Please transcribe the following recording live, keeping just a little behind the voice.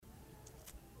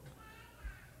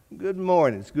Good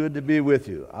morning. It's good to be with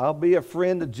you. I'll be a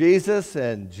friend of Jesus,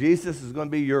 and Jesus is going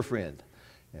to be your friend.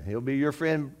 And he'll be your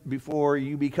friend before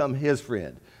you become his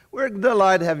friend. We're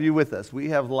delighted to have you with us. We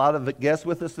have a lot of guests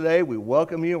with us today. We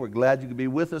welcome you. We're glad you could be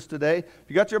with us today. If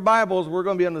you got your Bibles, we're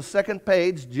going to be on the second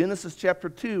page, Genesis chapter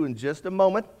 2, in just a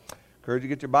moment. Encourage you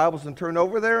to get your Bibles and turn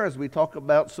over there as we talk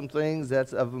about some things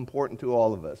that's of importance to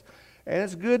all of us. And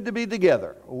it's good to be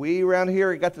together. We around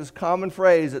here got this common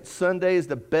phrase that Sunday is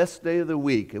the best day of the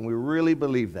week, and we really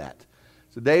believe that.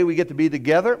 Today we get to be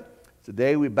together.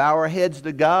 Today we bow our heads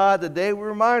to God. Today we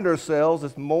remind ourselves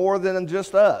it's more than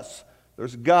just us.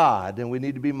 There's God, and we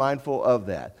need to be mindful of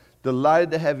that. Delighted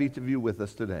to have each of you with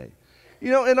us today. You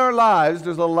know, in our lives,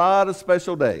 there's a lot of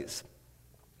special days.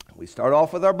 We start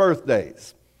off with our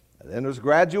birthdays, and then there's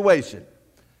graduation,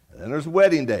 and then there's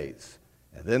wedding days,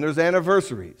 and then there's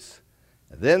anniversaries.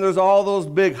 And then there's all those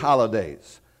big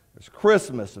holidays. There's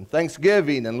Christmas and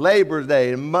Thanksgiving and Labor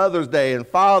Day and Mother's Day and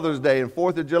Father's Day and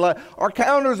 4th of July. Our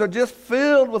calendars are just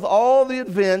filled with all the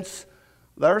events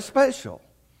that are special.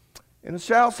 In the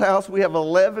Shouse house, we have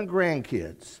 11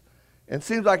 grandkids. And it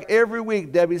seems like every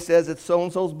week Debbie says it's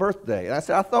so-and-so's birthday. And I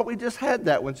said, I thought we just had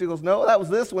that one. She goes, no, that was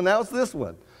this one, that was this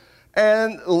one.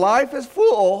 And life is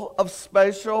full of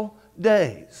special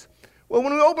days. Well,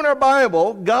 when we open our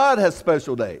Bible, God has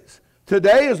special days.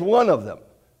 Today is one of them,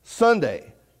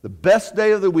 Sunday, the best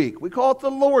day of the week. We call it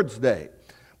the Lord's Day.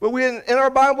 But in our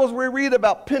Bibles, we read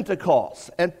about Pentecost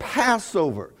and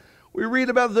Passover. We read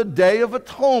about the Day of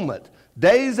Atonement,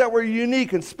 days that were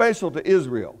unique and special to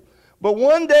Israel. But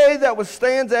one day that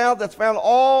stands out, that's found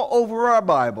all over our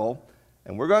Bible,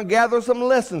 and we're going to gather some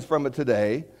lessons from it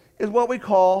today, is what we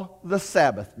call the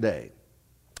Sabbath day.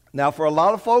 Now, for a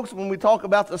lot of folks, when we talk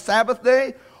about the Sabbath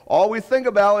day, all we think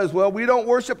about is, well, we don't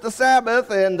worship the Sabbath,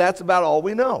 and that's about all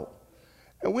we know.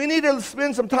 And we need to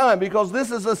spend some time because this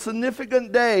is a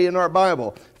significant day in our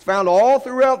Bible. It's found all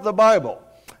throughout the Bible,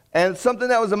 and it's something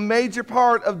that was a major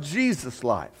part of Jesus'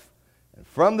 life. And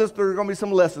from this, there are going to be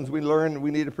some lessons we learn and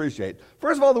we need to appreciate.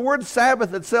 First of all, the word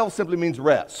Sabbath itself simply means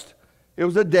rest. It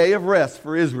was a day of rest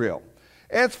for Israel.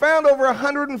 And it's found over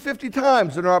 150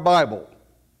 times in our Bible.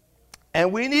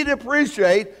 And we need to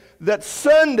appreciate that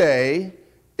Sunday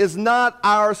is not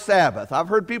our Sabbath. I've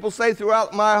heard people say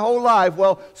throughout my whole life,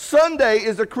 well, Sunday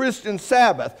is a Christian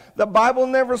Sabbath. The Bible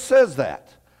never says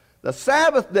that. The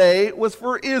Sabbath day was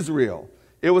for Israel.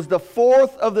 It was the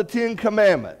fourth of the 10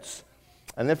 Commandments.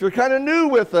 And if you're kind of new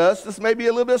with us, this may be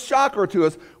a little bit shocker to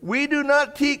us. We do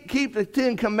not keep the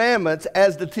 10 Commandments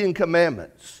as the 10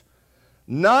 Commandments.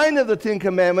 9 of the 10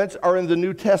 Commandments are in the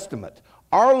New Testament.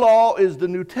 Our law is the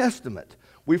New Testament.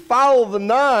 We follow the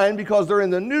 9 because they're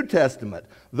in the New Testament.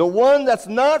 The one that's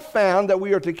not found that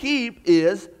we are to keep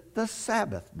is the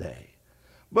Sabbath day.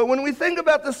 But when we think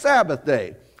about the Sabbath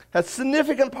day, a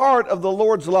significant part of the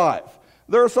Lord's life,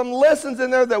 there are some lessons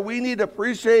in there that we need to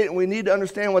appreciate and we need to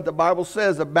understand what the Bible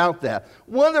says about that.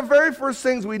 One of the very first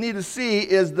things we need to see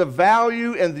is the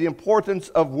value and the importance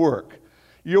of work.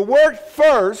 You worked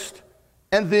first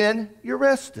and then you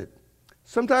rested.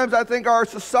 Sometimes I think our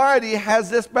society has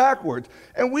this backwards.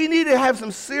 And we need to have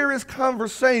some serious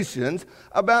conversations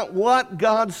about what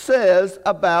God says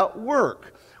about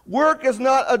work. Work is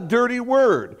not a dirty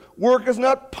word. Work is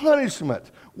not punishment.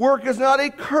 Work is not a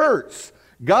curse.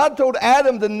 God told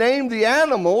Adam to name the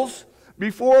animals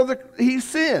before he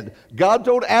sinned. God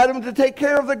told Adam to take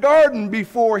care of the garden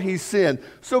before he sinned.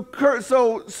 So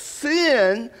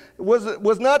sin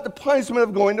was not the punishment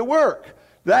of going to work.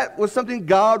 That was something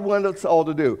God wanted us all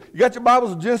to do. You got your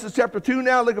Bibles in Genesis chapter 2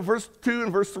 now? Look at verse 2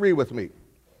 and verse 3 with me.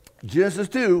 Genesis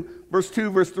 2, verse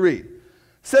 2, verse 3. It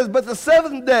says, but the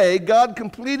seventh day God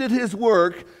completed his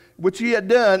work which he had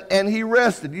done, and he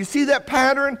rested. You see that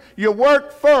pattern? You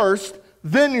work first,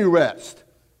 then you rest.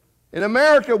 In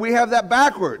America, we have that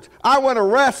backwards. I want to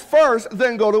rest first,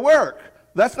 then go to work.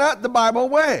 That's not the Bible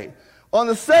way. On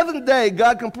the seventh day,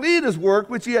 God completed his work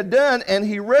which he had done, and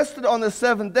he rested on the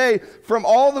seventh day from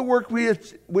all the work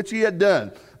which he had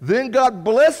done. Then God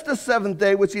blessed the seventh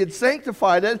day which he had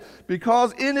sanctified it,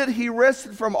 because in it he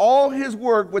rested from all his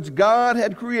work which God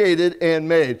had created and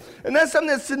made. And that's something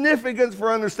that's significant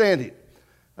for understanding.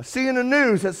 I see in the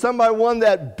news that somebody won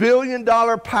that $1 billion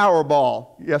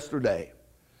Powerball yesterday.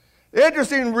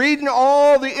 Interesting reading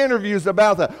all the interviews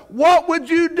about that. What would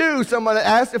you do, someone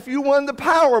asked, if you won the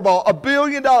Powerball, $1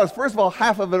 billion? First of all,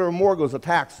 half of it or more goes to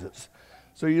taxes,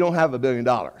 so you don't have $1 billion.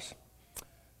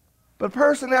 But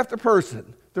person after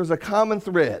person, there's a common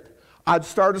thread. I'd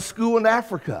start a school in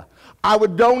Africa. I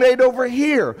would donate over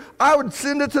here. I would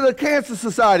send it to the Cancer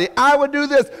Society. I would do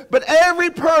this. But every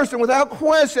person, without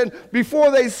question,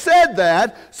 before they said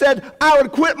that, said, I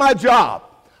would quit my job.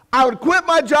 I would quit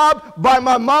my job, buy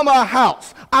my mama a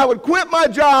house. I would quit my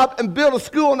job and build a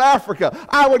school in Africa.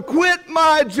 I would quit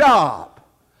my job.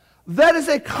 That is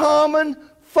a common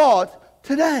thought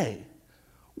today.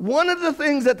 One of the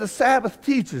things that the Sabbath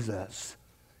teaches us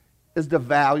is the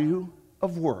value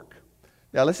of work.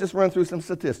 Now, let's just run through some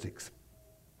statistics.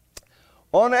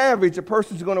 On average, a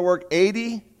person's going to work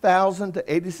 80,000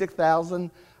 to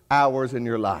 86,000 hours in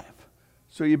your life.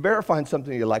 So you better find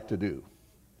something you like to do.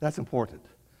 That's important.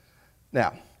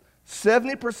 Now,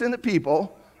 70% of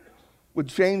people would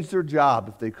change their job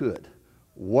if they could.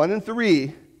 1 in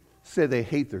 3 say they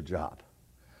hate their job.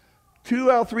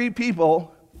 2 out of 3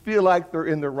 people feel like they're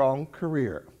in the wrong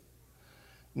career.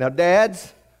 Now,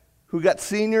 dads who got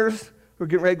seniors who are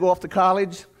getting ready to go off to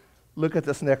college, look at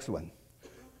this next one.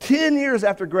 10 years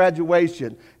after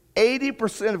graduation,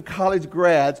 80% of college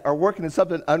grads are working in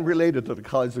something unrelated to the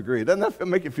college degree. Doesn't that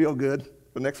make you feel good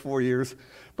the next 4 years?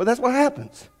 But that's what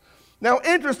happens. Now,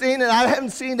 interesting, and I haven't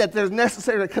seen that there's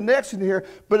necessarily a connection here,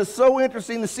 but it's so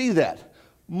interesting to see that.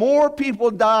 More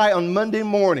people die on Monday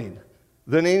morning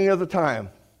than any other time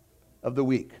of the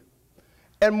week.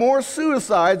 And more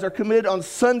suicides are committed on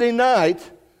Sunday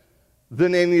night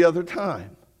than any other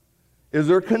time. Is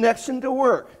there a connection to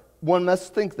work? One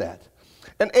must think that.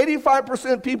 And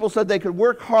 85% of people said they could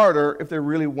work harder if they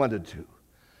really wanted to.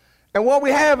 And what we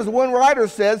have, as one writer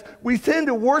says, we tend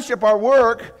to worship our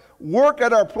work, work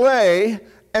at our play,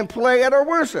 and play at our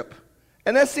worship.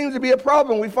 And that seems to be a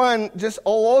problem we find just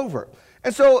all over.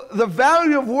 And so the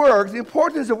value of work, the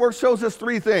importance of work shows us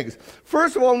 3 things.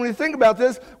 First of all, when we think about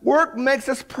this, work makes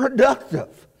us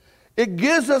productive. It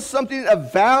gives us something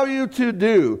of value to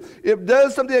do. It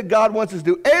does something that God wants us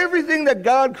to do. Everything that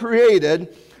God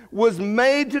created was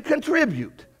made to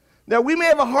contribute. Now, we may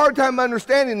have a hard time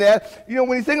understanding that. You know,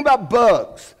 when you think about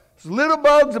bugs, there's little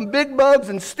bugs and big bugs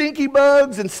and stinky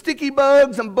bugs and sticky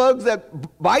bugs and bugs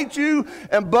that bite you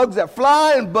and bugs that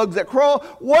fly and bugs that crawl.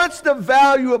 What's the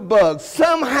value of bugs?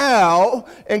 Somehow,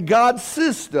 in God's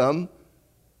system,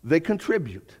 they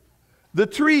contribute. The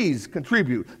trees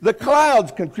contribute. The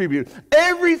clouds contribute.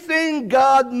 Everything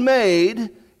God made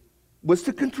was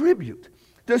to contribute.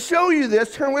 To show you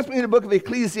this, turn with me to the book of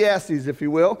Ecclesiastes, if you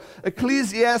will.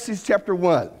 Ecclesiastes chapter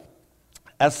 1.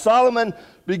 As Solomon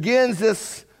begins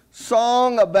this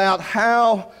song about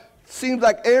how it seems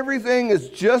like everything is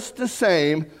just the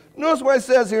same, notice what it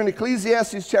says here in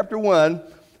Ecclesiastes chapter 1,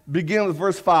 beginning with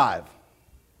verse 5.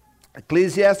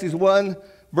 Ecclesiastes 1,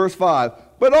 verse 5.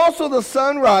 But also the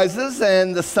sun rises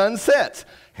and the sun sets.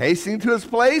 Hastening to its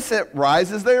place, it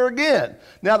rises there again.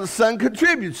 Now the sun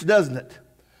contributes, doesn't it?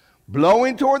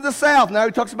 Blowing toward the south. Now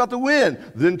he talks about the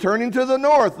wind. Then turning to the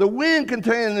north. The wind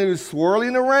continues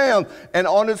swirling around. And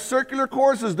on its circular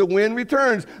courses, the wind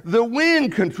returns. The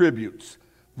wind contributes.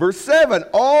 Verse 7,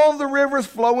 all the rivers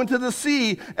flow into the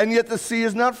sea, and yet the sea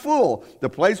is not full. The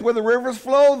place where the rivers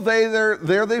flow, there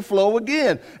they flow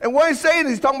again. And what he's saying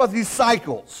is he's talking about these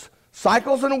cycles.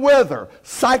 Cycles in weather,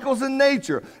 cycles in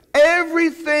nature.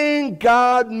 Everything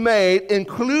God made,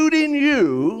 including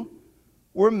you,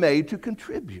 were made to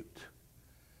contribute.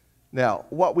 Now,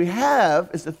 what we have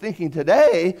is the thinking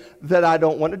today that I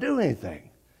don't want to do anything.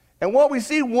 And what we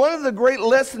see, one of the great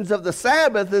lessons of the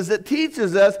Sabbath is it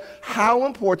teaches us how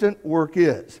important work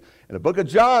is. In the book of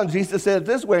John, Jesus said it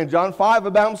this way in John 5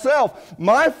 about himself.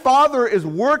 My Father is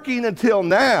working until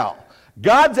now.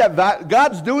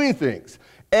 God's doing things.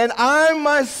 And I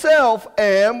myself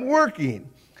am working.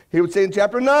 He would say in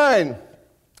chapter 9,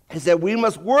 he said, we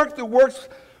must work the works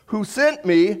who sent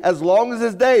me as long as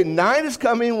this day. Night is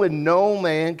coming when no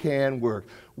man can work.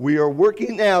 We are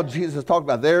working now, Jesus talked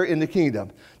about there in the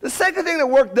kingdom. The second thing that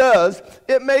work does,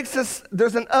 it makes us,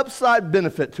 there's an upside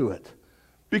benefit to it.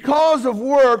 Because of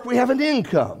work, we have an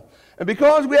income. And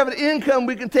because we have an income,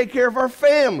 we can take care of our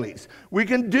families. We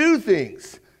can do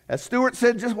things. As Stuart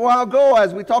said just a while ago,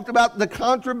 as we talked about the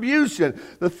contribution,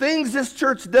 the things this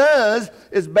church does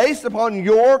is based upon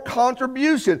your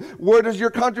contribution. Where does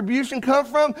your contribution come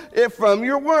from? From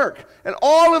your work. And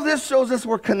all of this shows us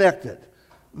we're connected.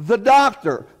 The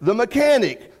doctor, the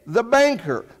mechanic, the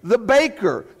banker, the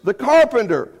baker, the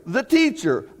carpenter, the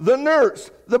teacher, the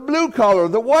nurse, the blue collar,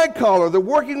 the white collar, the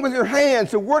working with your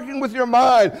hands, the working with your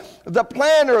mind, the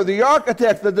planner, the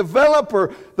architect, the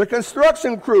developer, the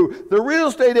construction crew, the real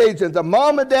estate agent, the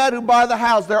mom and dad who buy the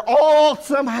house, they're all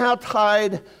somehow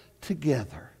tied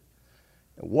together.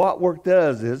 And what work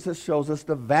does is it shows us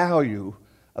the value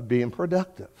of being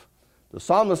productive. The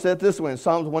psalmist said this way in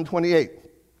Psalms 128.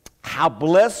 How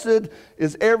blessed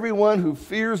is everyone who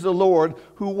fears the Lord,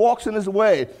 who walks in his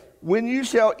way. when you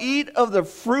shall eat of the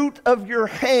fruit of your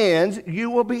hands, you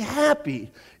will be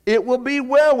happy. It will be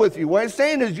well with you. What I'm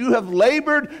saying is you have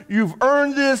labored, you've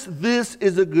earned this. This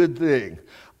is a good thing.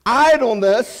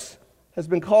 Idleness has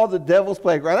been called the devil's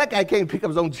playground. That guy can't pick up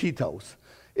his own Cheetos.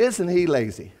 Isn't he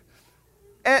lazy?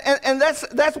 And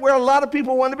that's where a lot of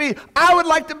people want to be. I would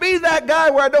like to be that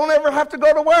guy where I don't ever have to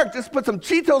go to work. Just put some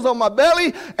Cheetos on my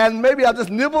belly, and maybe I'll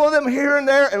just nibble on them here and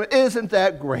there, and isn't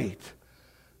that great?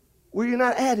 Well, you're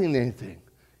not adding anything.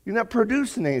 You're not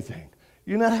producing anything.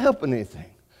 You're not helping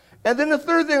anything. And then the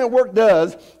third thing that work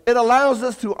does, it allows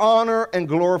us to honor and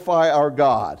glorify our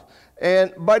God.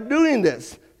 And by doing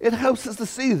this, it helps us to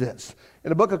see this. In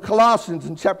the book of Colossians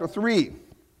in chapter 3,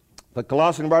 the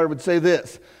Colossian writer would say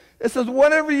this. It says,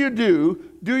 whatever you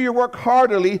do, do your work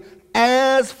heartily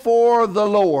as for the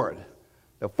Lord.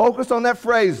 Now focus on that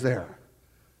phrase there.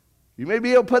 You may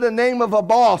be able to put a name of a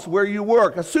boss where you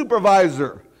work, a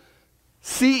supervisor,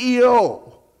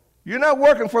 CEO. You're not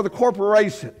working for the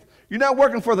corporation. You're not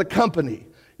working for the company.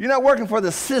 You're not working for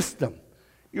the system.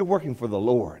 You're working for the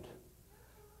Lord.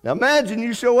 Now imagine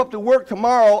you show up to work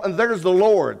tomorrow and there's the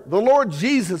Lord. The Lord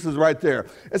Jesus is right there.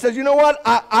 It says, you know what?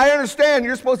 I understand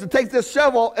you're supposed to take this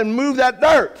shovel and move that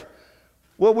dirt.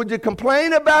 Well, would you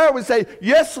complain about it? Would you say,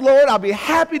 yes, Lord, I'll be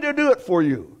happy to do it for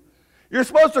you. You're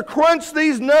supposed to crunch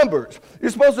these numbers.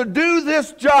 You're supposed to do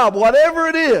this job, whatever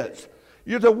it is.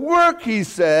 You're to work, he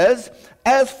says,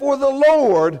 as for the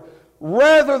Lord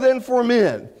rather than for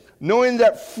men, knowing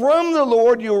that from the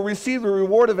Lord you will receive the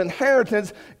reward of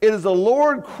inheritance. It is the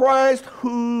Lord Christ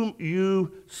whom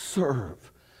you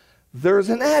serve. There's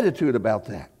an attitude about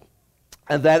that.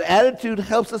 And that attitude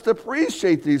helps us to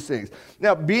appreciate these things.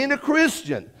 Now, being a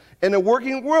Christian in the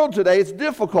working world today, it's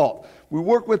difficult. We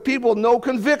work with people with no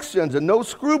convictions and no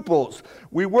scruples.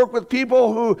 We work with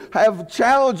people who have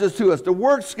challenges to us, the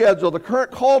work schedule, the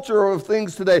current culture of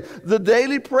things today, the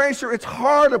daily pressure. It's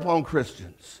hard upon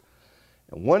Christians.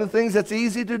 And one of the things that's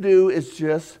easy to do is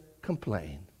just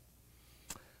complain.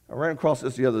 I ran across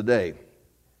this the other day.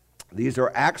 These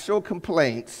are actual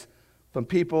complaints from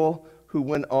people who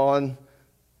went on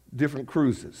different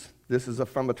cruises. This is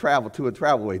from a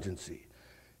travel agency.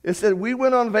 It said, we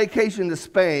went on vacation to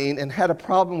Spain and had a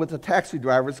problem with the taxi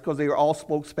drivers because they all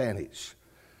spoke Spanish.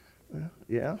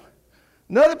 Yeah.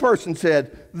 Another person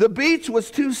said, the beach was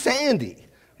too sandy.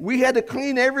 We had to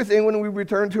clean everything when we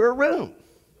returned to our room.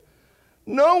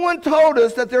 No one told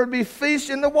us that there would be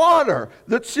fish in the water.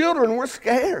 The children were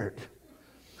scared.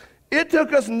 It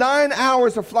took us 9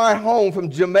 hours to fly home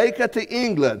from Jamaica to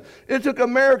England. It took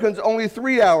Americans only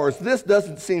 3 hours. This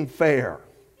doesn't seem fair.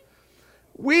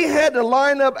 We had to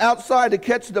line up outside to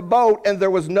catch the boat, and there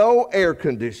was no air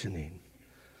conditioning.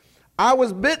 I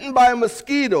was bitten by a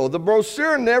mosquito. The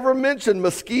brochure never mentioned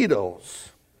mosquitoes.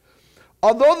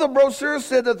 Although the brochure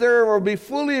said that there will be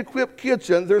fully equipped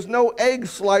kitchen, there's no egg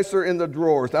slicer in the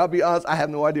drawers. Now, I'll be honest, I have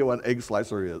no idea what an egg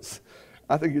slicer is.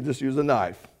 I think you just use a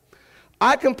knife.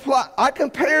 I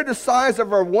compared the size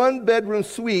of our one-bedroom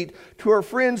suite to our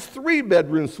friend's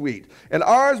three-bedroom suite, and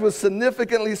ours was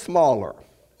significantly smaller.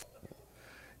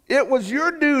 It was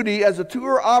your duty as a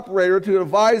tour operator to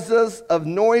advise us of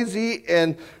noisy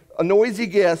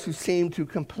guests who seemed to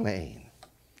complain.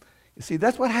 You see,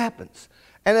 that's what happens.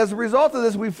 And as a result of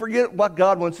this, we forget what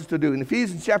God wants us to do. In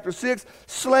Ephesians chapter 6,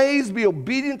 slaves, be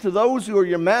obedient to those who are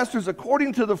your masters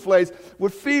according to the flesh,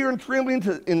 with fear and trembling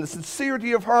in the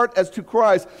sincerity of heart as to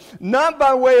Christ, not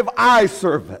by way of eye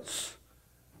service.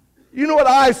 You know what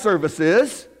eye service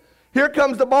is. Here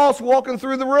comes the boss walking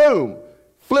through the room.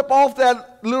 Flip off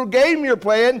that little game you're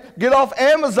playing, get off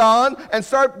Amazon, and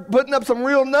start putting up some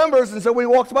real numbers. And so when he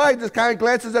walks by, he just kind of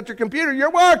glances at your computer.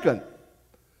 You're working.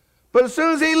 But as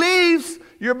soon as he leaves,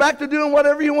 you're back to doing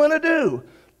whatever you want to do.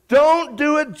 Don't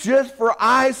do it just for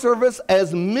eye service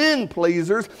as men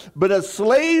pleasers, but as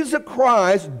slaves of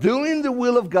Christ, doing the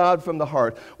will of God from the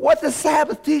heart. What the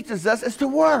Sabbath teaches us is to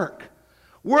work.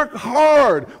 Work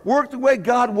hard. Work the way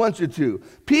God wants you to.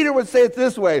 Peter would say it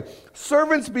this way,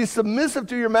 servants, be submissive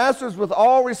to your masters with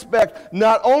all respect,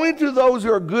 not only to those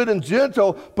who are good and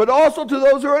gentle, but also to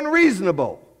those who are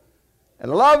unreasonable.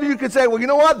 And a lot of you could say, well, you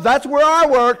know what? That's where I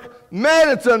work. Man,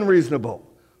 it's unreasonable.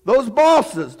 Those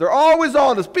bosses, they're always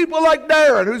on us. People like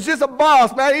Darren, who's just a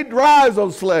boss, man, he drives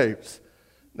those slaves.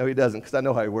 No, he doesn't, because I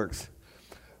know how he works.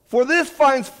 For this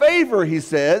finds favor, he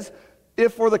says,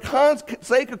 if for the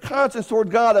sake of conscience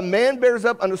toward God, a man bears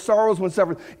up under sorrows when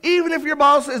suffering. Even if your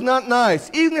boss is not nice,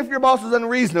 even if your boss is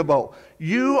unreasonable,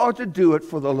 you are to do it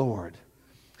for the Lord.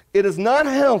 It is not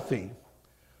healthy,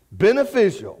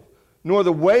 beneficial, nor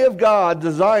the way of God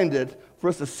designed it for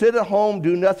us to sit at home,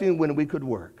 do nothing when we could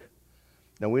work.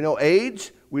 Now, we know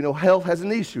age, we know health has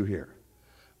an issue here.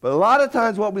 But a lot of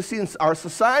times what we see in our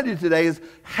society today is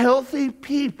healthy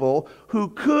people who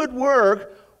could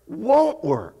work won't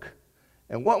work.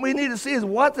 And what we need to see is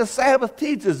what the Sabbath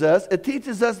teaches us. It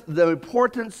teaches us the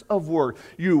importance of work.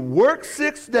 You work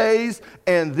 6 days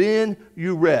and then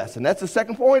you rest. And that's the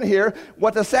second point here.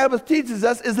 What the Sabbath teaches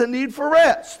us is the need for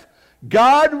rest.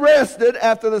 God rested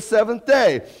after the seventh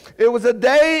day. It was a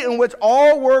day in which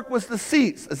all work was to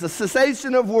cease. It's a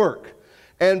cessation of work.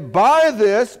 And by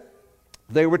this,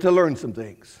 they were to learn some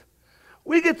things.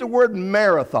 We get the word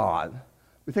marathon.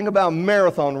 We think about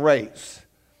marathon race.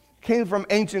 It came from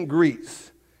ancient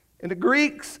Greece. And the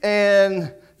Greeks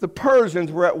and the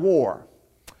Persians were at war.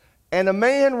 And a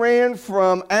man ran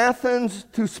from Athens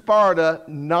to Sparta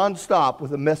nonstop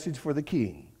with a message for the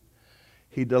king.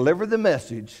 He delivered the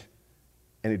message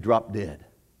and he dropped dead.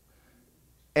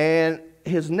 And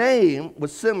his name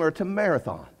was similar to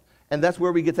marathon. And that's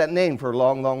where we get that name for a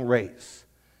long, long race.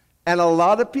 And a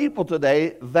lot of people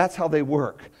today, that's how they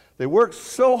work. They work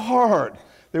so hard.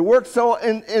 They work so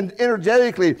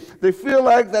energetically. They feel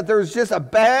like that there's just a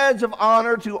badge of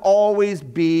honor to always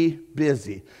be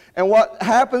busy. And what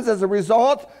happens as a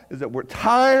result is that we're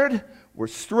tired, we're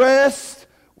stressed,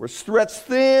 we're stretched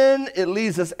thin. It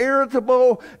leaves us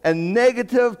irritable and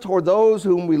negative toward those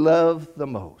whom we love the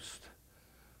most.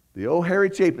 The old Harry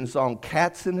Chapin song,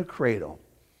 Cats in the Cradle,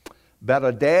 about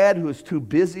a dad who was too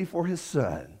busy for his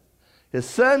son. His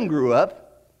son grew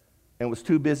up and was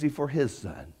too busy for his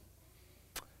son.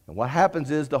 And what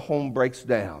happens is the home breaks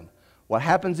down. What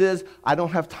happens is I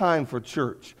don't have time for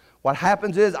church. What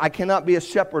happens is I cannot be a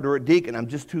shepherd or a deacon. I'm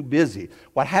just too busy.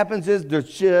 What happens is there's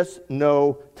just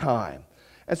no time.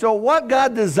 And so what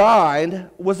God designed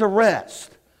was a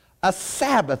rest, a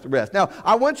Sabbath rest. Now,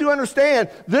 I want you to understand,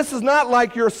 this is not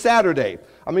like your Saturday.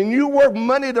 I mean, you work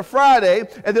Monday to Friday,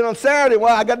 and then on Saturday,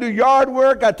 well, I got to do yard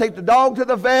work, I got to take the dog to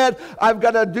the vet, I've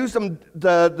got to do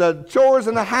the chores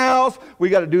in the house, we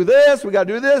got to do this,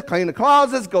 clean the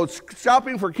closets, go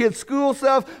shopping for kids' school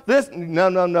stuff, this. No.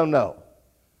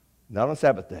 Not on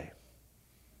Sabbath day.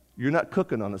 You're not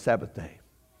cooking on the Sabbath day.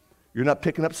 You're not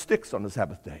picking up sticks on the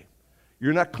Sabbath day.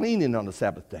 You're not cleaning on the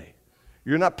Sabbath day.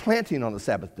 You're not planting on the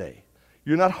Sabbath day.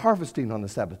 You're not harvesting on the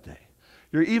Sabbath day.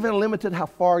 You're even limited how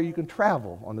far you can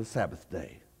travel on the Sabbath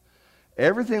day.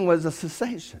 Everything was a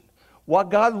cessation. What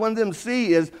God wanted them to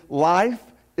see is life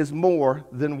is more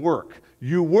than work.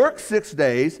 You work 6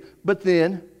 days, but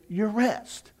then you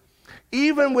rest.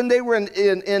 Even when they were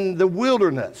in the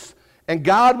wilderness and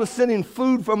God was sending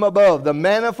food from above, the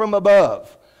manna from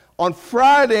above, on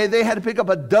Friday, they had to pick up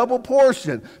a double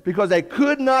portion because they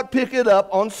could not pick it up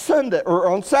on Sunday or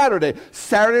on Saturday.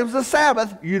 Saturday was the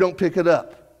Sabbath. You don't pick it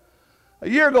up. A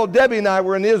year ago, Debbie and I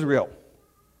were in Israel,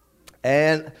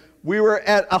 and we were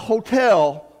at a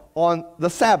hotel on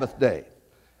the Sabbath day,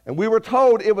 and we were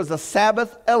told it was a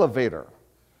Sabbath elevator.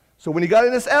 So when you got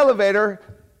in this elevator,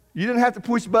 you didn't have to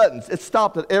push buttons. It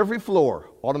stopped at every floor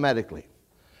automatically.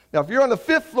 Now, if you're on the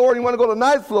 5th floor and you want to go to the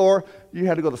 9th floor, you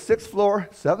had to go to the 6th floor,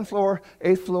 7th floor,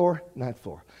 8th floor, 9th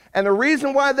floor. And the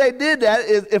reason why they did that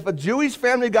is if a Jewish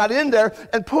family got in there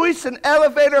and pushed an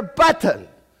elevator button,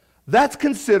 that's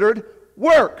considered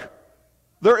work.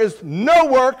 There is no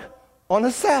work on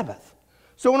the Sabbath.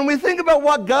 So when we think about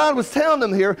what God was telling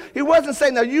them here, he wasn't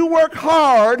saying, now you work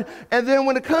hard, and then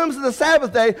when it comes to the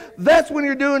Sabbath day, that's when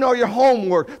you're doing all your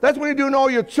homework. That's when you're doing all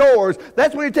your chores.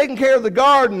 That's when you're taking care of the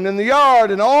garden and the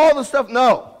yard and all the stuff.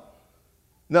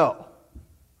 No.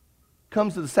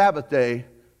 Comes to the Sabbath day,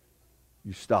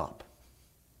 you stop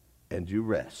and you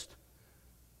rest.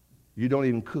 You don't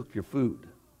even cook your food.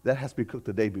 That has to be cooked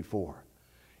the day before.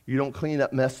 You don't clean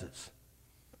up messes.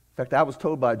 In fact, I was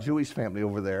told by a Jewish family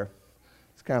over there,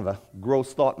 it's kind of a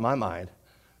gross thought in my mind,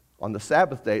 on the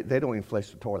Sabbath day, they don't even flush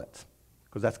the toilets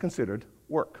because that's considered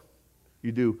work.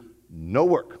 You do no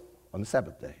work on the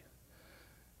Sabbath day.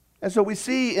 And so we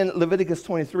see in Leviticus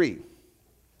 23,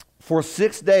 for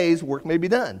 6 days work may be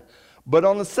done, but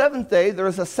on the 7th day there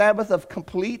is a Sabbath of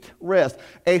complete rest,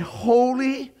 a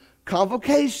holy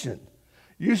convocation.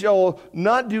 You shall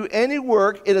not do any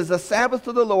work. It is a Sabbath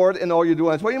to the Lord in all your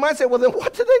doings. Well, you might say, well, then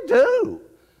what did they do?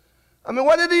 I mean,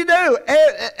 what did he do?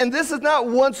 And this is not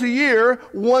once a year,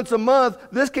 once a month.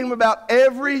 This came about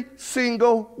every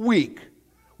single week.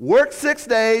 Work 6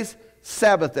 days,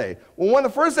 Sabbath day. Well, one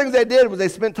of the first things they did was they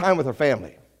spent time with their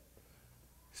family.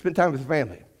 Spent time with their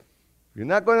family. You're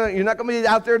not going to be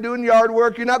out there doing yard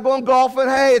work. You're not going golfing.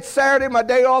 Hey, it's Saturday, my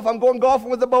day off. I'm going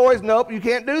golfing with the boys. Nope, you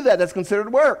can't do that. That's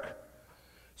considered work.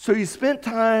 So you spent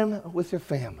time with your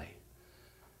family.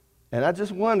 And I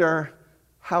just wonder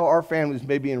how our families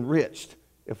may be enriched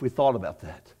if we thought about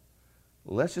that.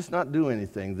 let's just not do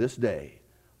anything this day.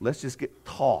 Let's just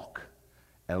talk,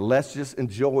 and let's just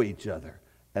enjoy each other,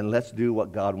 and let's do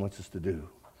what God wants us to do.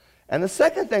 And the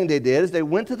second thing they did is they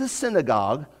went to the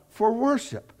synagogue for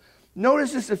worship.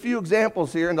 Notice just a few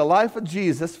examples here in the life of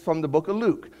Jesus from the book of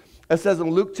Luke. It says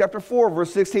in Luke chapter 4,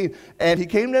 verse 16, and he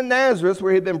came to Nazareth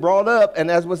where he had been brought up,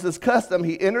 and as was his custom,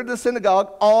 he entered the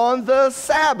synagogue on the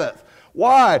Sabbath.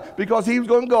 Why? Because he was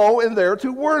going to go in there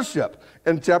to worship.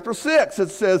 In chapter 6, it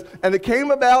says, and it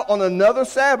came about on another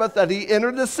Sabbath that he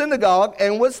entered the synagogue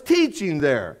and was teaching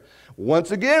there.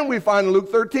 Once again, we find in Luke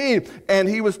 13, and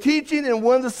he was teaching in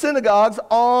one of the synagogues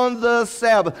on the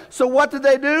Sabbath. So what did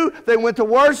they do? They went to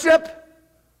worship,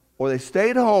 or they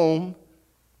stayed home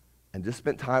and just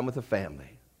spent time with the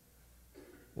family.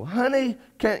 Well, honey,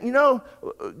 can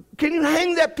you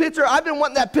hang that picture? I've been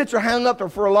wanting that picture hung up there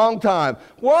for a long time.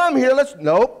 Well, I'm here.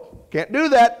 Nope, can't do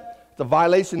that. It's a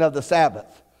violation of the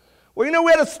Sabbath. Well,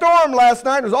 we had a storm last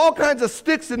night. There's all kinds of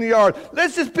sticks in the yard.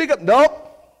 Let's just pick up.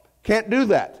 Nope, can't do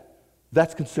that.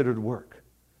 That's considered work.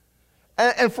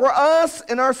 And for us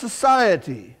in our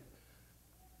society,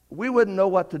 we wouldn't know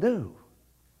what to do.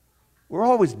 We're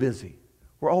always busy.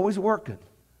 We're always working.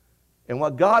 And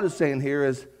what God is saying here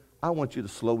is, I want you to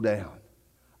slow down.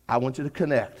 I want you to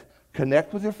connect.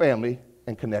 Connect with your family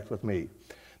and connect with me.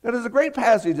 Now, there's a great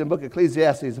passage in the book of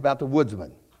Ecclesiastes about the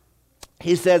woodsman.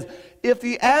 He says, if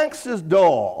the axe is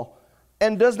dull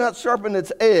and does not sharpen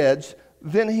its edge,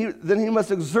 then he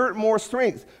must exert more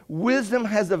strength. Wisdom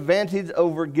has advantage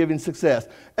over giving success.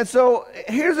 And so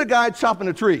here's a guy chopping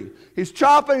a tree. He's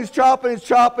chopping, and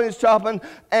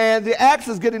the axe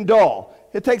is getting dull.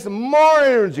 It takes more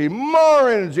energy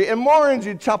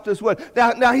to chop this wood.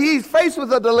 Now he's faced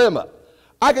with a dilemma.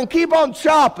 I can keep on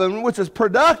chopping, which is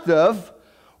productive,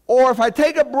 or if I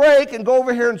take a break and go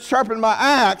over here and sharpen my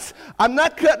axe, I'm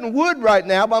not cutting wood right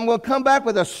now, but I'm going to come back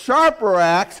with a sharper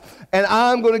axe, and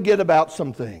I'm going to get about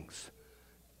some things.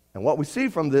 And what we see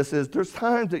from this is there's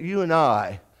times that you and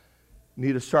I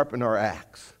need to sharpen our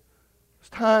axe. There's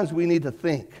times we need to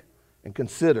think and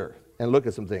consider and look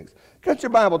at some things. Cut your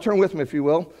Bible, turn with me if you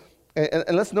will, and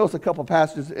let's notice a couple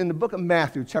passages in the book of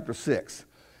Matthew chapter 6.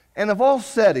 And of all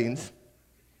settings,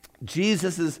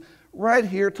 Jesus is right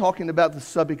here talking about the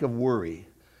subject of worry.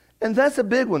 And that's a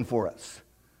big one for us.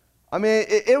 I mean,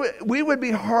 we would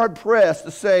be hard-pressed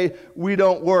to say we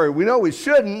don't worry. We know we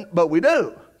shouldn't, but we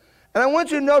do. And I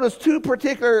want you to notice two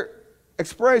particular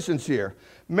expressions here.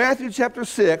 Matthew chapter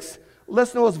 6,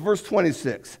 let's notice verse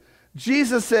 26.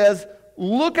 Jesus says,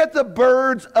 look at the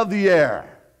birds of the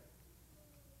air.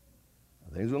 I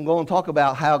think he's going to go and talk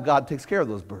about how God takes care of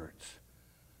those birds.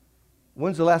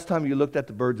 When's the last time you looked at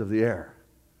the birds of the air?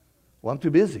 Well, I'm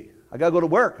too busy. I got to go to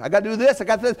work. I got to do this. I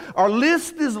got this. Our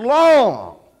list is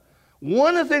long.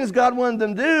 One of the things God wanted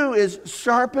them to do is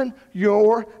sharpen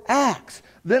your axe.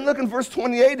 Then look in verse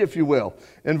 28, if you will.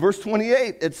 In verse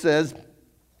 28, it says,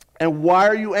 and why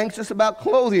are you anxious about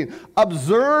clothing?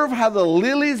 Observe how the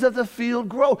lilies of the field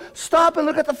grow. Stop and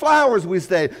look at the flowers, we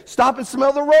say. Stop and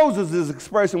smell the roses is the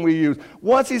expression we use.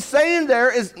 What he's saying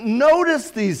there is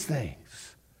notice these things.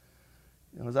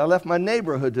 As I left my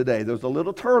neighborhood today, there was a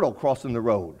little turtle crossing the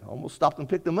road. I almost stopped and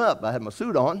picked him up. I had my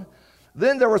suit on.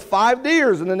 Then there was 5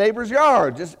 deers in the neighbor's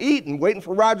yard just eating, waiting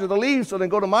for Roger to leave so they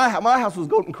go to my house. My house was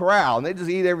Golden Corral, and they just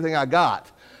eat everything I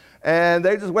got. And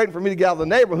they're just waiting for me to get out of the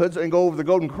neighborhood so I can go over to the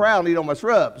Golden Corral and eat all my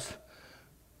shrubs.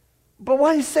 But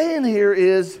what he's saying here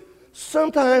is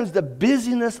sometimes the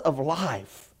busyness of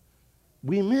life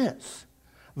we miss.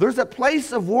 There's a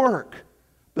place of work,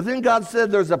 but then God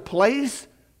said there's a place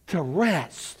to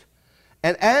rest.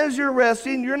 And as you're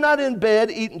resting, you're not in bed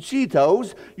eating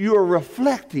Cheetos. You are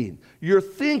reflecting. You're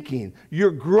thinking. You're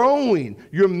growing.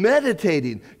 You're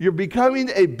meditating. You're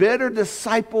becoming a better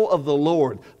disciple of the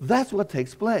Lord. That's what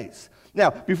takes place.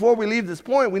 Now, before we leave this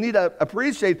point, we need to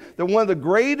appreciate that one of the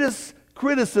greatest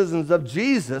criticisms of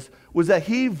Jesus was that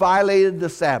he violated the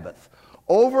Sabbath.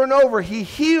 Over and over, he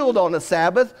healed on the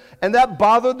Sabbath, and that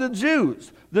bothered the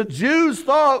Jews. The Jews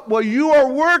thought, well, you are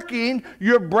working,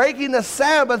 you're breaking the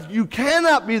Sabbath, you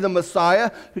cannot be the Messiah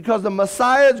because the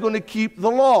Messiah is going to keep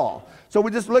the law. So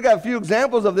we just look at a few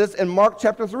examples of this in Mark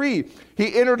chapter 3.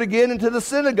 He entered again into the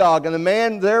synagogue, and a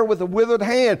man there with a withered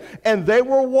hand, and they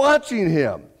were watching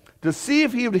him to see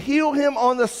if he would heal him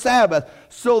on the Sabbath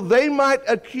so they might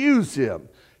accuse him.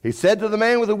 He said to the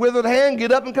man with the withered hand,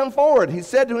 get up and come forward. He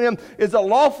said to him, is it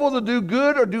lawful to do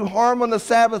good or do harm on the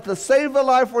Sabbath, to save a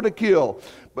life or to kill?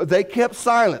 But they kept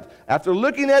silent. After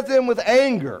looking at them with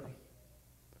anger,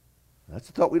 that's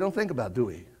a thought we don't think about, do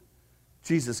we?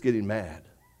 Jesus getting mad.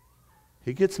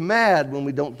 He gets mad when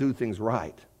we don't do things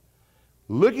right.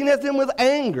 Looking at them with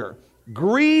anger,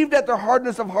 Grieved at their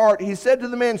hardness of heart, he said to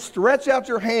the man, "Stretch out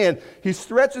your hand." He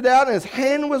stretched it out, and his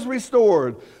hand was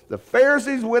restored. The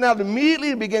Pharisees went out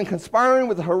immediately and began conspiring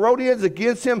with the Herodians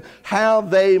against him, how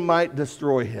they might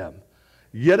destroy him.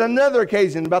 Yet another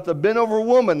occasion about the bent-over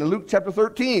woman in Luke chapter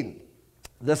 13.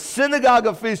 The synagogue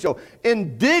official,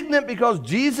 indignant because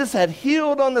Jesus had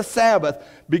healed on the Sabbath,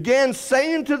 began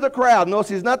saying to the crowd, notice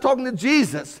he's not talking to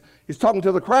Jesus, he's talking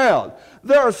to the crowd,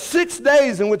 "There are 6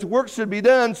 days in which work should be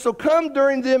done, so come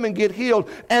during them and get healed,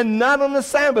 and not on the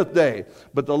Sabbath day."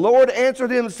 But the Lord answered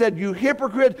him and said, "You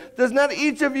hypocrite, does not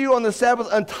each of you on the Sabbath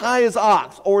untie his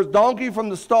ox or his donkey from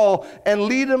the stall and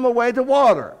lead him away to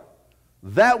water?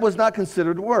 That was not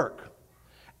considered work.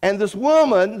 And this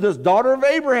woman, this daughter of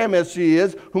Abraham as she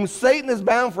is, whom Satan has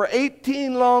bound for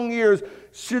 18 long years,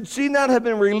 should she not have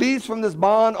been released from this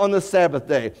bond on the Sabbath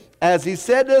day?" As he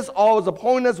said this, all his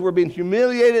opponents were being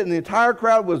humiliated, and the entire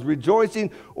crowd was rejoicing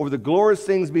over the glorious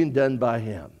things being done by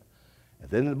him.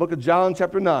 And then in the book of John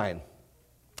chapter 9,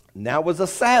 now it was a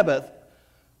Sabbath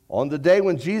on the day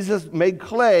when Jesus made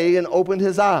clay and opened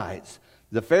his eyes.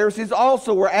 The Pharisees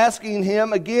also were asking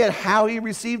him again how he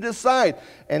received his sight.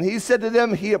 And he said to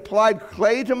them, "He applied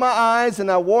clay to my eyes, and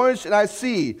I washed, and I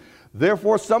see."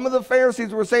 Therefore some of the Pharisees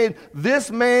were saying,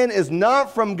 "This man is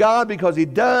not from God because he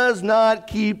does not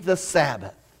keep the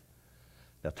Sabbath."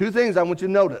 Now, two things I want you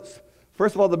to notice.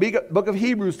 First of all, the book of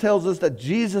Hebrews tells us that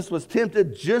Jesus was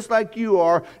tempted just like you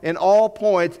are in all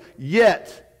points,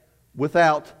 yet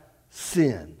without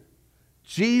sin.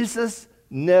 Jesus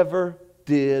never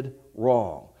did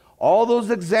wrong. All those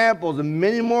examples and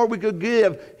many more we could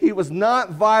give, he was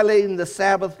not violating the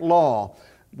Sabbath law.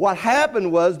 What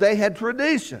happened was they had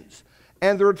traditions,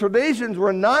 and their traditions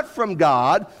were not from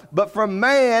God, but from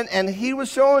man, and he was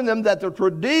showing them that their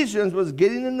traditions was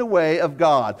getting in the way of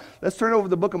God. Let's turn over to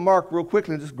the book of Mark real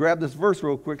quickly and just grab this verse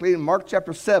real quickly. In Mark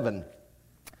chapter 7,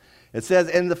 it says,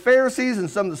 "And the Pharisees and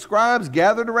some of the scribes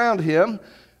gathered around him,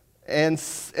 and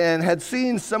had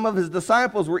seen some of his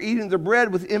disciples were eating the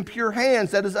bread with impure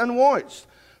hands, that is unwashed.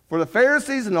 For the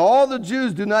Pharisees and all the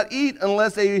Jews do not eat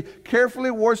unless they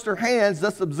carefully wash their hands,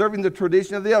 thus observing the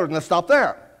tradition of the elders." Now stop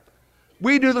there.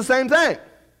 We do the same thing,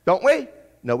 don't we?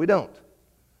 No, we don't.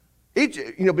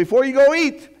 Before you go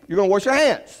eat, you're going to wash your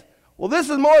hands. Well, this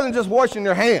is more than just washing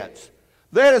your hands.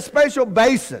 They had a special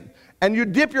basin, and you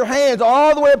dip your hands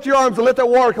all the way up to your arms and let that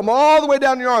water come all the way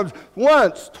down your arms.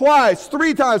 Once, twice,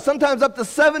 3 times, sometimes up to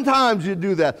 7 times you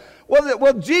do that.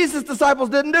 Well, Jesus' disciples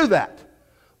didn't do that.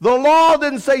 The law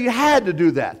didn't say you had to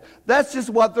do that. That's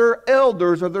just what their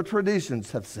elders or their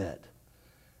traditions have said.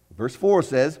 Verse 4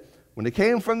 says, "When they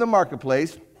came from the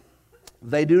marketplace,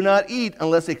 they do not eat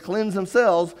unless they cleanse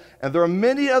themselves, and there are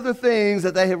many other things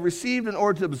that they have received in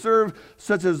order to observe,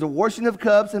 such as the washing of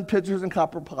cups and pitchers and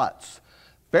copper pots."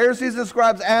 Pharisees and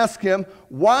scribes asked him,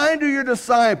 "Why do your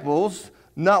disciples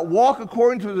not walk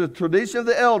according to the tradition of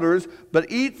the elders, but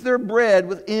eat their bread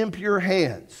with impure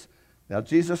hands?" Now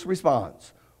Jesus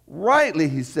responds, "Rightly,"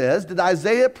 he says, "did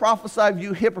Isaiah prophesy of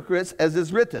you hypocrites, as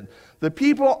is written, the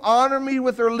people honor me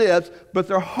with their lips, but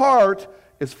their heart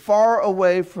is far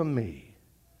away from me."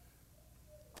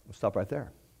 We'll stop right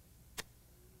there.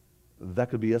 That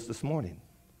could be us this morning.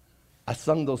 I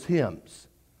sung those hymns,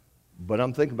 but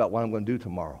I'm thinking about what I'm going to do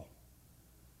tomorrow.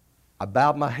 I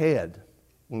bowed my head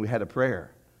when we had a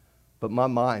prayer, but my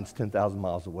mind's 10,000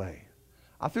 miles away.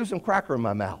 I threw some cracker in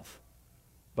my mouth,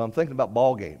 but I'm thinking about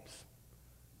ball games.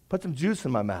 Put some juice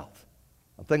in my mouth.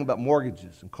 I'm thinking about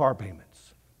mortgages and car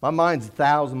payments. My mind's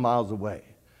 1,000 miles away.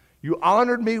 You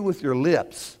honored me with your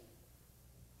lips,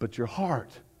 but your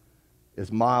heart is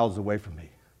miles away from me.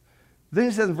 Then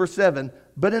he says in verse 7,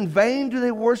 "But in vain do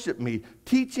they worship me,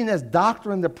 teaching as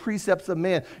doctrine the precepts of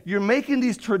man." You're making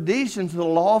these traditions the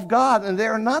law of God, and they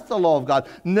are not the law of God.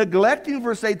 Neglecting,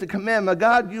 verse 8, the commandment of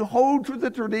God, you hold to the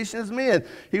tradition as men.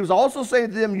 He was also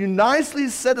saying to them, you nicely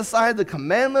set aside the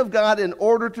commandment of God in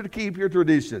order to keep your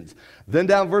traditions. Then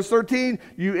down verse 13,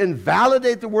 you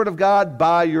invalidate the word of God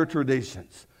by your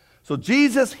traditions. So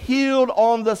Jesus healed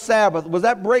on the Sabbath. Was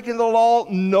that breaking the law?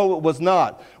 No, it was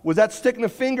not. Was that sticking a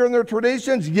finger in their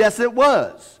traditions? Yes, it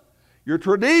was. Your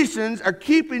traditions are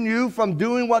keeping you from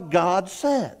doing what God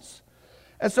says.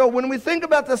 And so when we think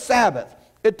about the Sabbath,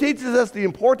 it teaches us the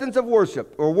importance of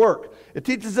worship or work. It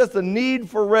teaches us the need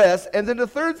for rest. And then the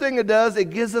third thing it does, it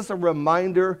gives us a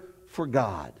reminder for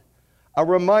God. A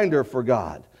reminder for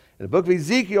God. In the book of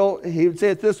Ezekiel, he would say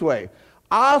it this way.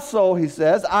 "Also," he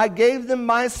says, "I gave them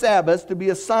my Sabbaths to be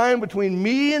a sign between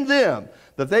me and them,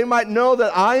 that they might know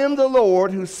that I am the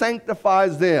Lord who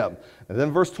sanctifies them. And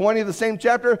then verse 20 of the same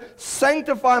chapter,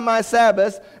 sanctify my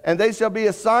Sabbaths, and they shall be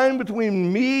a sign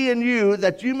between me and you,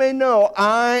 that you may know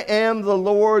I am the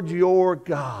Lord your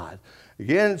God.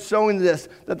 Again, it's showing this,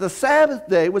 that the Sabbath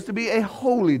day was to be a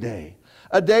holy day,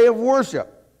 a day of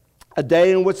worship, a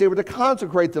day in which they were to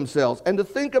consecrate themselves and to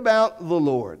think about the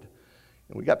Lord.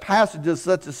 And we got passages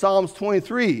such as Psalms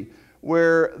 23,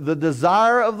 where the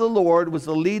desire of the Lord was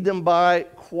to lead them by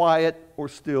quiet or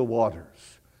still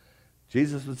waters.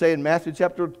 Jesus would say in Matthew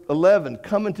chapter 11,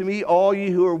 come unto me, all ye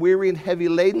who are weary and heavy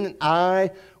laden, and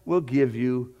I will give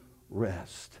you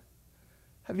rest.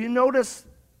 Have you noticed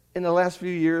in the last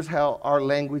few years how our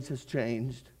language has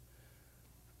changed?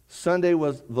 Sunday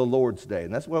was the Lord's Day,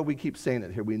 and that's why we keep saying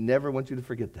it here. We never want you to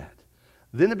forget that.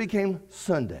 Then it became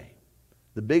Sunday,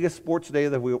 the biggest sports day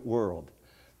of the world.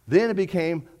 Then it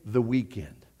became the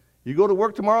weekend. You go to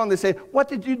work tomorrow and they say, what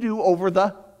did you do over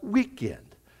the weekend?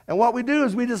 And what we do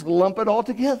is we just lump it all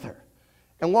together.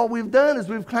 And what we've done is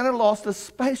we've kind of lost the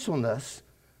specialness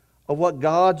of what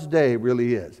God's day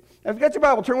really is. Now, if you got your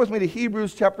Bible, turn with me to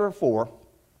Hebrews chapter 4.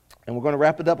 And we're going to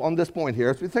wrap it up on this point here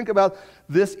as we think about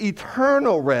this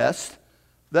eternal rest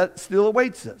that still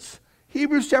awaits us.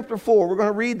 Hebrews chapter 4, we're going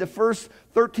to read the first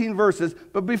 13 verses.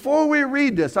 But before we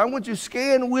read this, I want you to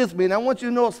scan with me, and I want you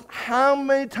to notice how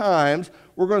many times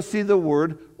we're going to see the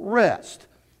word rest.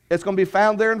 It's going to be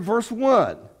found there in verse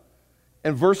 1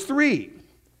 and verse 3,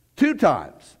 2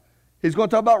 times. He's going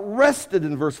to talk about rested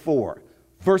in verse 4.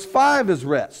 Verse 5 is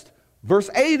rest. Verse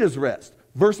 8 is rest.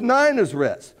 Verse 9 is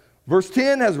rest. Verse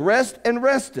 10 has rest and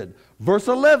rested. Verse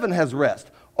 11 has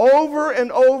rest. Over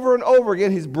and over and over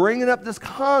again, he's bringing up this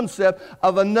concept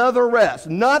of another rest.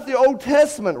 Not the Old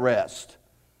Testament rest,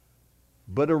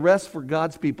 but a rest for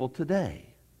God's people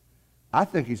today. I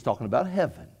think he's talking about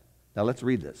heaven. Now let's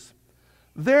read this.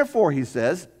 Therefore, he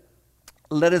says,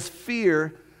 let us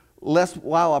fear lest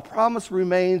while a promise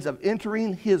remains of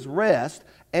entering his rest,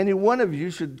 any one of you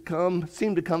should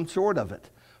seem to come short of it.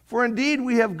 For indeed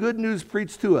we have good news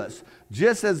preached to us,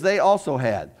 just as they also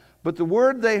had. But the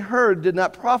word they heard did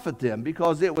not profit them,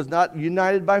 because it was not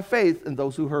united by faith in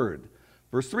those who heard.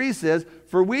 Verse 3 says,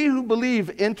 for we who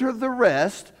believe enter the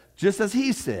rest, just as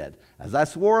he said, as I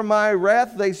swore in my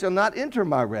wrath, they shall not enter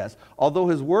my rest, although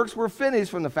his works were finished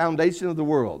from the foundation of the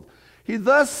world. He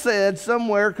thus said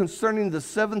somewhere concerning the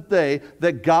seventh day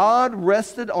that God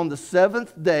rested on the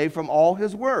seventh day from all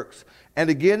his works. And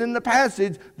again in the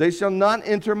passage, they shall not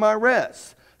enter my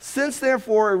rest. Since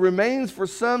therefore it remains for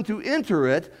some to enter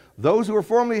it, those who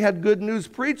formerly had good news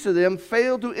preached to them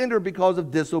failed to enter because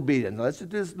of disobedience. Now, let's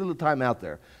just do this little time out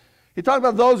there. He talked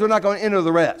about those who are not going to enter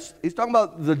the rest. He's talking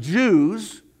about the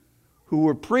Jews who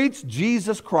were preached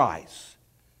Jesus Christ.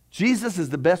 Jesus is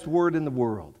the best word in the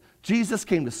world. Jesus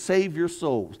came to save your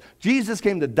souls. Jesus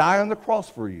came to die on the cross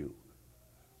for you.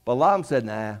 Balaam said,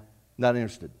 nah, not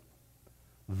interested.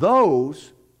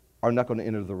 Those are not going to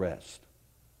enter the rest.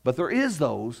 But there is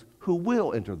those who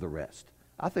will enter the rest.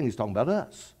 I think he's talking about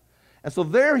us. And so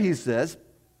there he says,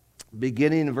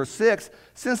 beginning in verse 6,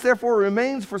 since therefore it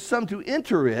remains for some to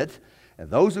enter it, and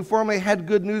those who formerly had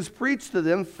good news preached to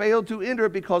them failed to enter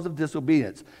it because of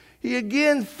disobedience. He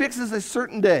again fixes a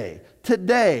certain day,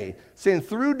 today, saying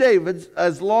through David,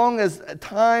 as long as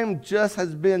time just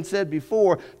has been said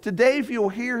before, today if you will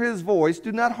hear his voice,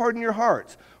 do not harden your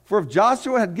hearts. For if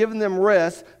Joshua had given them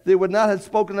rest, they would not have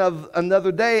spoken of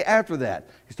another day after that.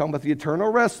 He's talking about the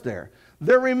eternal rest there.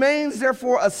 There remains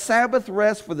therefore a Sabbath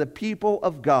rest for the people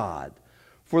of God.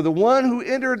 For the one who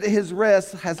entered his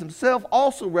rest has himself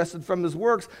also rested from his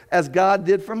works as God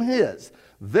did from his.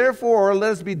 Therefore,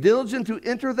 let us be diligent to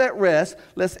enter that rest,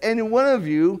 lest any one of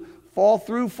you fall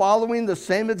through following the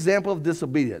same example of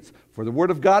disobedience. For the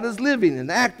word of God is living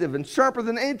and active and sharper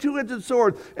than any two-edged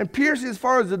sword, and piercing as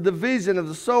far as the division of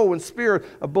the soul and spirit,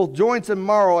 of both joints and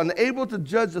marrow, and able to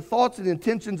judge the thoughts and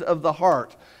intentions of the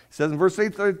heart. It says in verse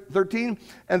 13,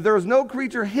 and there is no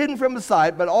creature hidden from the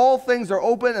sight, but all things are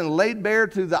open and laid bare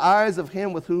to the eyes of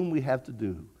him with whom we have to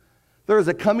do. There is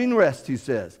a coming rest, he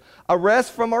says, a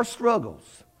rest from our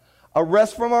struggles, a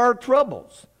rest from our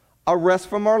troubles, a rest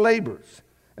from our labors.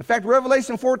 In fact,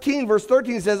 Revelation 14, verse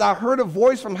 13 says, I heard a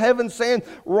voice from heaven saying,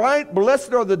 right,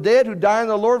 blessed are the dead who die in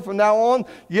the Lord from now on.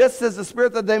 Yes, says the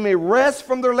Spirit, that they may rest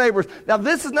from their labors. Now,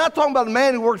 this is not talking about a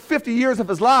man who worked 50 years of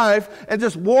his life and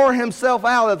just wore himself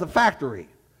out at the factory.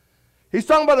 He's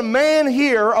talking about a man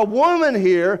here, a woman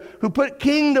here, who put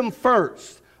kingdom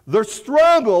first. Their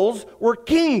struggles were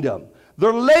kingdom.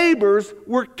 Their labors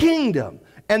were kingdom.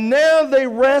 And now they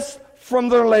rest from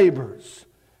their labors.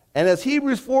 And as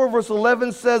Hebrews 4 verse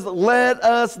 11 says, let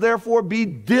us therefore be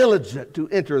diligent to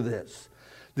enter this.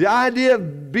 The idea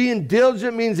of being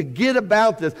diligent means to get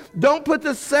about this. Don't put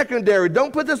this secondary.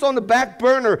 Don't put this on the back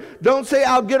burner. Don't say,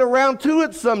 I'll get around to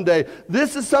it someday.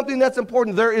 This is something that's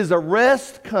important. There is a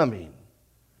rest coming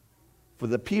for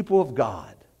the people of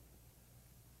God.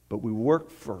 But we work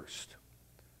first.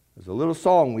 There's a little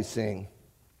song we sing.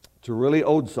 It's a really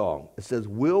old song. It says,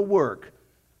 we'll work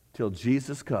till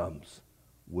Jesus comes.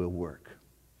 We'll work.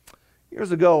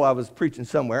 Years ago, I was preaching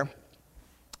somewhere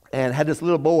and had this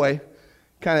little boy.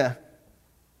 He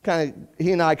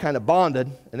and I kind of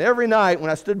bonded. And every night when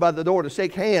I stood by the door to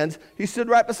shake hands, he stood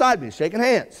right beside me, shaking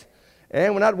hands.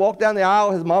 And when I'd walk down the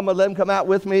aisle, his mom would let him come out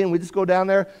with me, and we'd just go down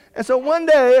there. And so one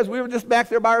day, as we were just back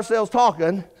there by ourselves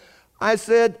talking, I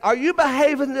said, are you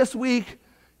behaving this week?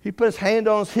 He put his hand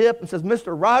on his hip and says,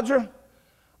 Mr. Roger,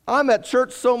 I'm at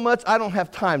church so much I don't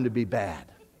have time to be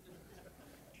bad.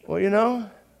 Well, you know,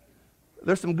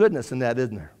 there's some goodness in that,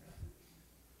 isn't there?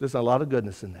 There's a lot of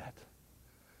goodness in that.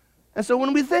 And so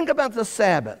when we think about the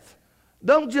Sabbath,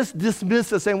 don't just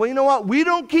dismiss it saying, well, you know what? We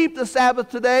don't keep the Sabbath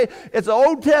today. It's an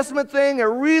Old Testament thing. It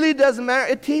really doesn't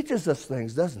matter. It teaches us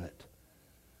things, doesn't it?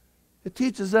 It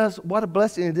teaches us what a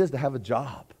blessing it is to have a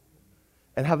job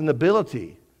and have an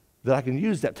ability that I can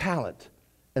use that talent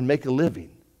and make a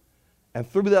living. And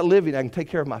through that living, I can take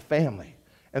care of my family.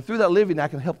 And through that living, I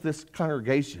can help this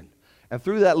congregation. And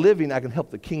through that living, I can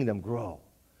help the kingdom grow.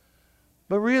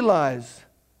 But realize,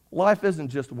 life isn't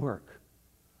just work.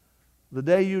 The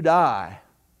day you die,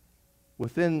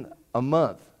 within a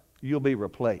month, you'll be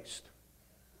replaced.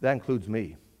 That includes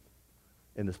me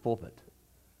in this pulpit.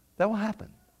 That will happen.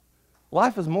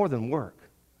 Life is more than work.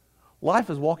 Life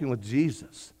is walking with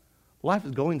Jesus. Life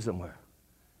is going somewhere.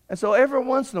 And so every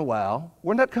once in a while,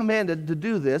 we're not commanded to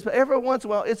do this, but every once in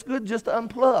a while, it's good just to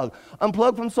unplug.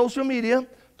 Unplug from social media,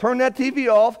 turn that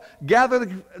TV off, gather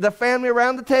the family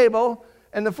around the table,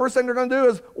 and the first thing they're going to do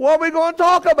is, what are we going to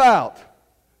talk about?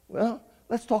 Well,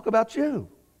 let's talk about you.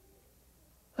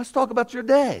 Let's talk about your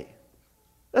day.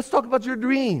 Let's talk about your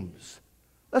dreams.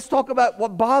 Let's talk about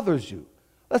what bothers you.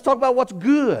 Let's talk about what's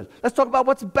good. Let's talk about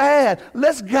what's bad.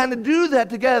 Let's kind of do that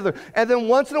together. And then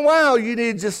once in a while, you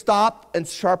need to just stop and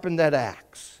sharpen that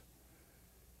axe.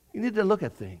 You need to look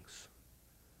at things.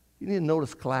 You need to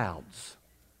notice clouds.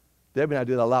 Debbie and I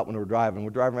do that a lot when we're driving.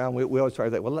 We're driving around, we always try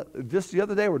to think, well, just the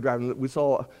other day we're driving, we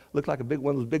saw, looked like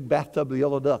one of those big bathtubs of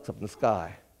yellow ducks up in the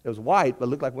sky. It was white, but it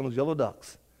looked like one of those yellow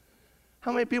ducks.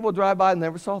 How many people drive by and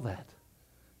never saw that?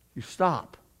 You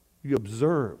stop, you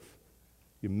observe,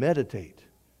 you meditate,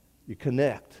 you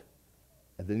connect,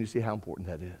 and then you see how important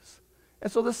that is.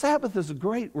 And so the Sabbath is a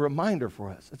great reminder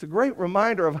for us. It's a great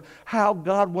reminder of how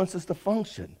God wants us to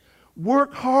function.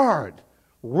 Work hard,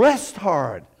 rest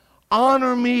hard,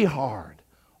 honor me hard.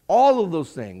 All of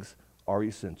those things are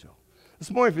essential. This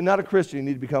morning, if you're not a Christian, you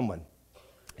need to become one.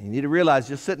 And you need to realize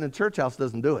just sitting in a church house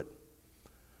doesn't do it.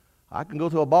 I can go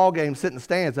to a ball game, sit in the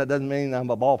stands. That doesn't mean I'm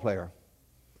a ball player.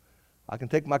 I can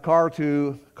take my car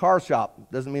to a car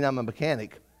shop. Doesn't mean I'm a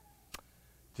mechanic.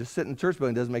 Just sitting in a church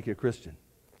building doesn't make you a Christian.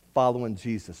 Following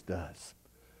Jesus does.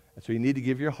 And so you need to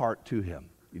give your heart to him.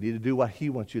 You need to do what he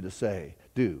wants you to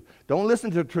do. Don't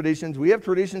listen to traditions. We have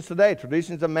traditions today.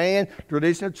 Traditions of man,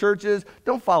 tradition of churches.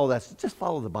 Don't follow that. Just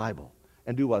follow the Bible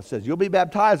and do what it says. You'll be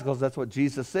baptized because that's what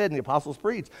Jesus said and the apostles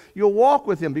preached. You'll walk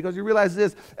with him because you realize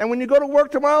this. And when you go to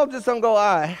work tomorrow, just don't go,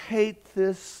 I hate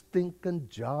this stinking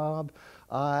job.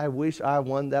 I wish I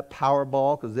won that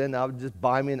Powerball because then I would just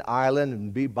buy me an island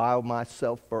and be by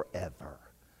myself forever.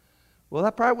 Well,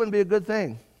 that probably wouldn't be a good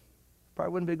thing.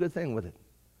 Probably wouldn't be a good thing, would it?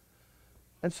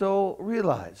 And so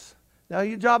realize, now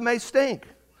your job may stink.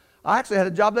 I actually had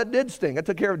a job that did stink. I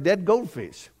took care of dead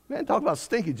goldfish. Man, talk about a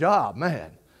stinky job,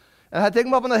 man. And I had to take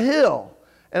them up on a hill.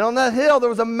 And on that hill, there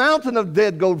was a mountain of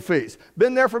dead goldfish.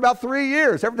 Been there for about 3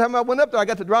 years. Every time I went up there, I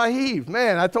got to dry heave.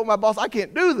 Man, I told my boss, I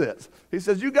can't do this. He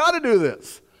says, you got to do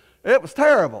this. It was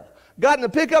terrible. Got in the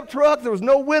pickup truck. There was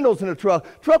no windows in the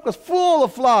truck. Truck was full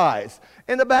of flies.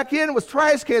 In the back end was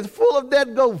trash cans full of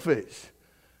dead goldfish.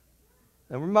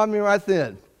 And remind me right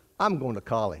then, I'm going to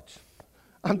college.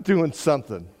 I'm doing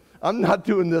something. I'm not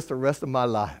doing this the rest of my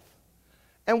life.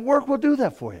 And work will do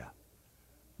that for you.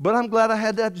 But I'm glad I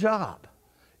had that job.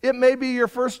 It may be your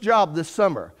first job this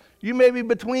summer. You may be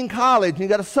between college and you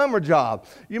got a summer job.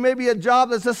 You may be a job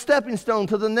that's a stepping stone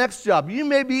to the next job. You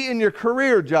may be in your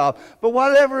career job. But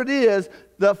whatever it is,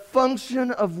 the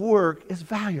function of work is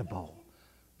valuable.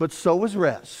 But so is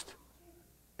rest.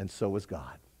 And so is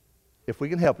God. If we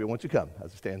can help you, won't you come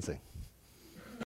as we stand and sing?